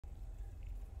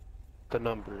The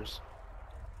numbers.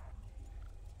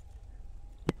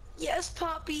 Yes,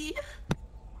 Poppy.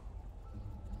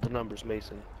 The numbers,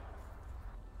 Mason.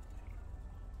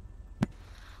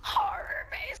 Harder,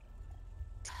 Mason.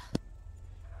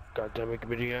 Goddamn it, give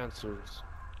me the answers.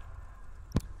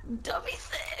 Dummy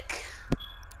thick.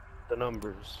 The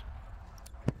numbers.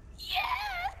 Yeah.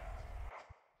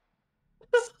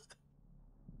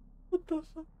 What the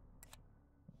fuck?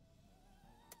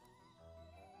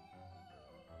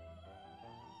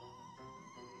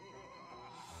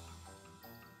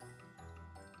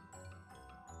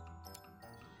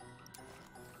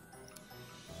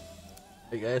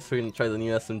 Hey guys, we're gonna try the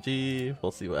new SMG.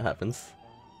 We'll see what happens.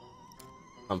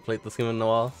 I haven't played this game in a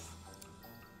while.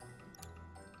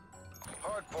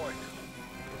 Hard point.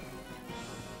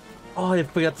 Oh, I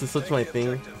forgot to switch my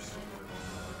thing.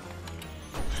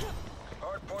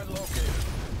 Hard point located.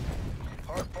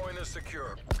 Hard point is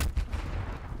secure.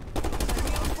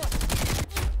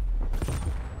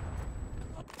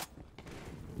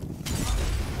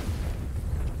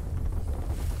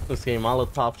 This game, all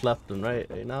the tops left and right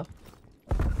now.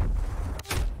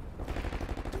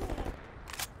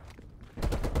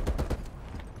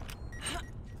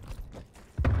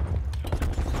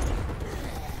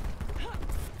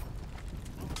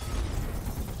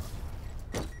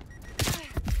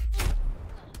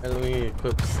 Enemy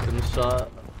equips in shot.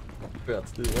 Forgot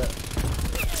to do that.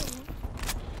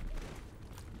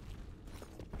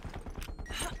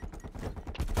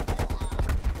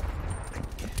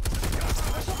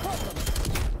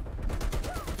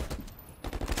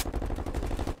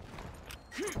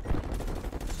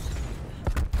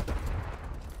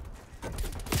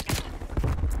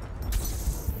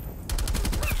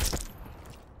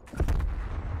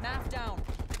 Map down.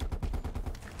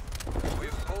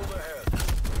 We've pulled ahead.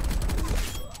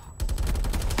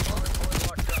 Hard point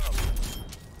locked down.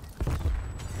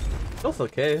 That's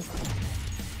okay.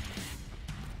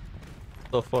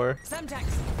 So far. Semtex.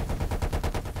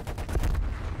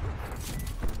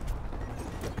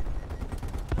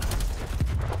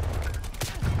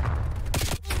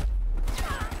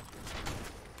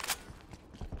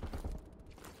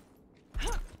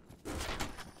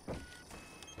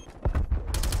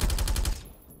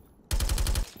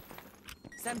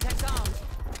 Semtex armed.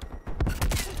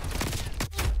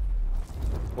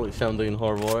 Holy shit, I'm doing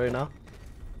horrible right now.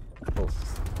 Oh.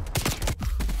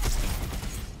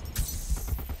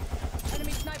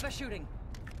 Enemy sniper shooting.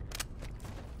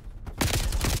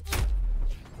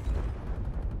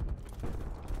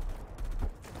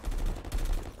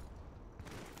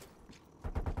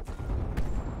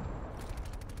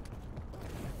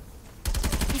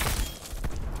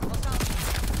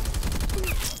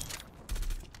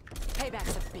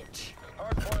 Payback's a bitch.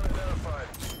 Hard point identified.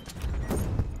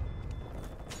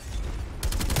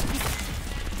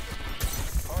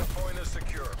 Hard point is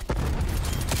secure.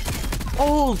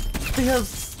 Oh, they have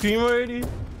Scream already?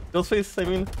 Ghostface, I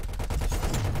mean.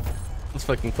 That's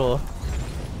fucking cool.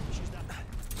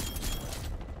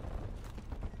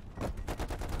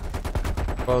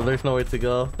 Oh, there's nowhere to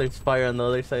go. There's fire on the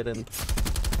other side and...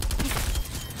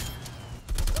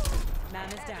 Man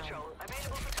is down.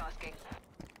 Available for tasking.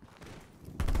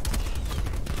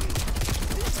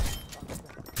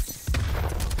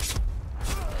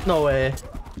 No way.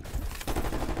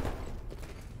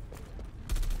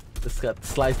 This got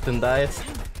sliced and diced.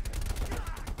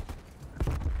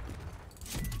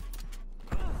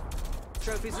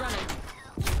 Trophies running.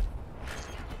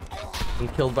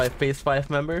 And killed by Phase 5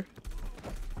 member.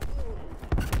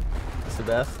 That's the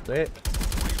best, right?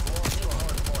 We've lost the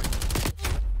hard point.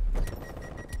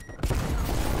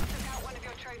 Took out one of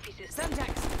your trophy systems.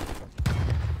 Semtex.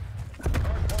 Hard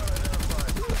point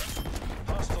identified.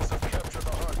 Hostiles have captured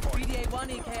the hard point. BDA 1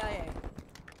 EKIA.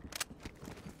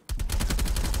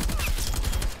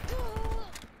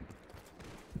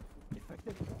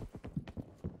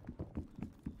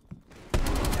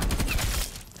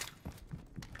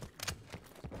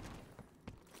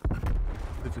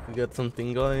 If we could get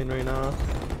something going right now.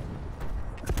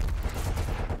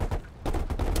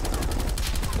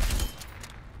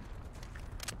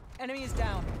 Enemy is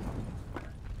down.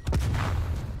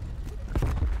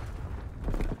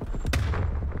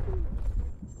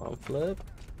 I'll flip.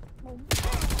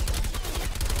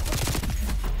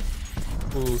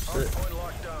 Oh shit. Hard point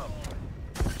locked down.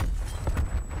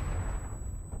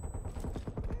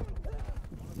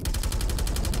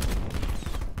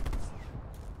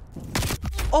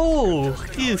 Oh,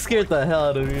 he scared the hell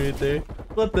out of me right there.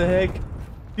 What the heck?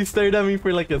 He stared at me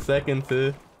for like a second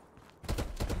too.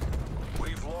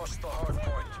 We've lost the hard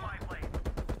point.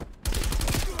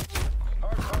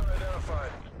 Hard point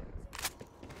identified.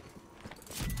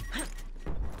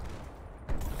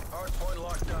 Hardpoint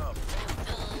locked down.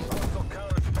 Hostile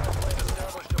counter spy plane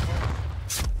established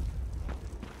above.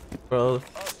 Bro,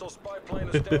 Hostile spy plane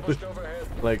established overhead.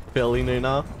 like failing right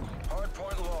now.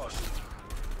 Hardpoint lost.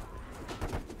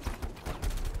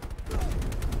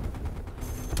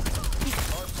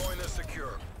 Hardpoint is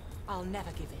secure. I'll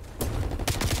never give in.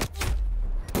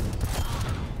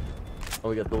 Oh,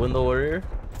 we got the window warrior.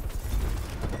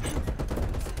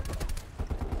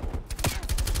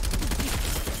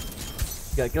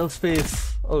 Got ghost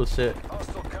space. Oh shit.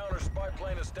 Hostile counter spy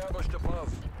plane established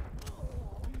above.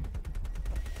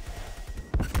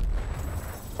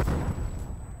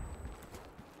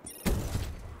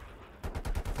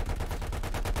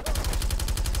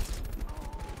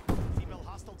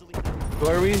 Who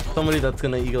are we? Somebody that's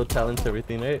gonna ego challenge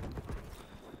everything, right?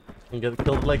 And get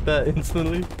killed like that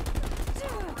instantly.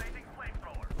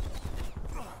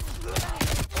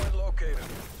 Point located.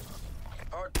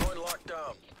 Hardpoint locked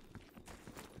down.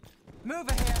 Move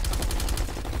here.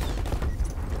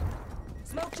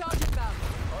 Smoke charge inbound.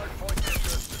 Hardpoint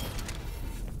contested.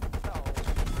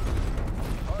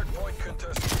 Hardpoint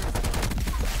contested.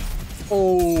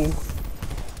 Oh.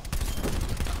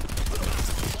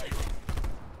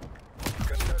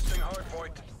 Contesting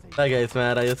hardpoint. That guy's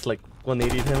mad. I just like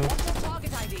 180'd him. What's your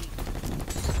target ID?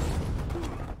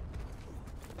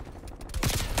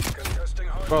 Contesting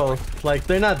hardpoint. Bro, like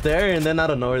they're not there and then out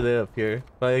of nowhere they appear.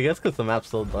 But I guess because the map's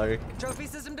so dark. Trophy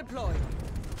system deployed.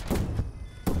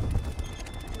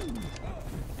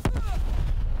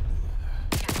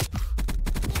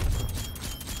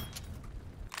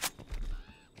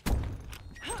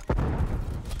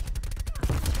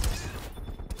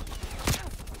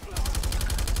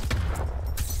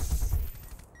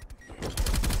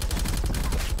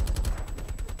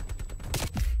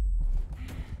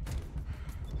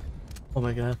 Oh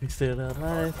my god, we stayed alive.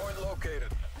 Hardpoint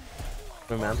located.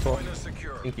 My mantle. Point is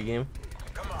secure. Thank you, game.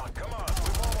 Come on, come on.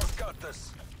 We've almost got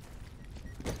this.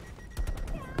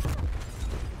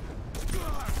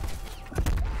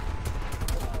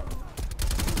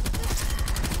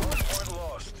 Hardpoint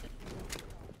lost.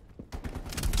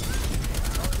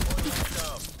 Hardpoint locked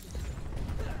down.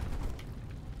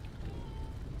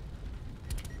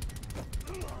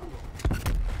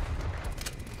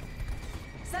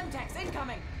 Semtex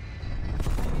incoming.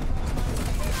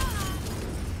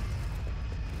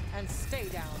 And stay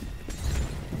down.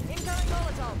 Incoming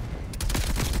Molotov.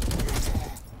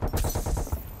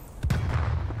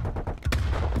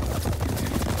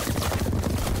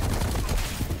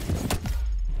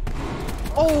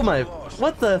 Oh my,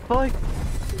 what the fuck?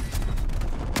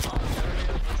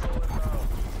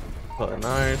 Oh,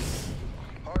 nice.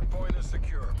 Hardpoint is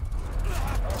secure.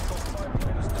 Hostile spy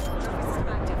plane established. System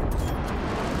active.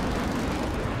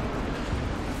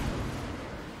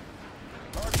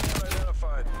 Hardpoint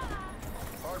identified.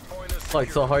 Hardpoint is It's like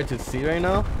secure. so hard to see right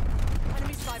now.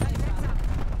 Enemy spy plane inbound.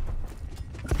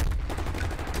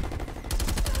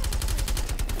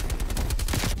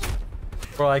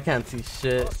 Bro, I can't see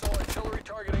shit. Hostile artillery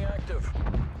targeting active.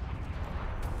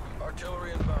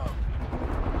 Artillery inbound.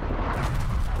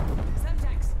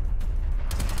 Semtex.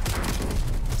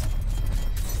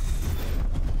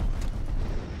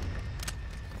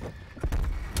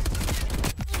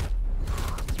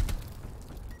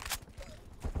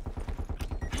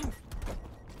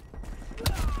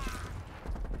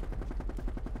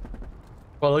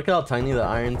 Bro, look how tiny the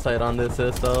iron sight on this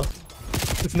is though.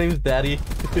 His name's Daddy.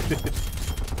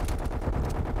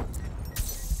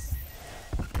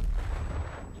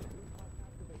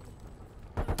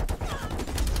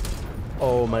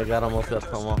 Oh my god, I almost got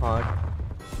tomahawk.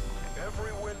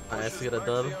 Every win Nice, pushes we got a back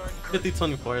dub. the iron curtain.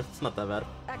 50-24, it's not that bad.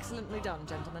 Excellently done,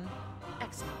 gentlemen.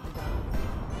 Excellently done.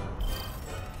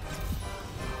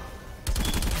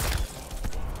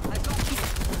 I got you.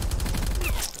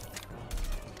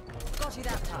 Got you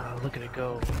that time. Look at it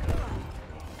go.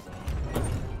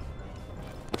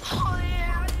 Oh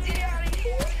yeah, get out of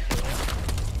here.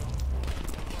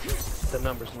 The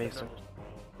numbers, Mason.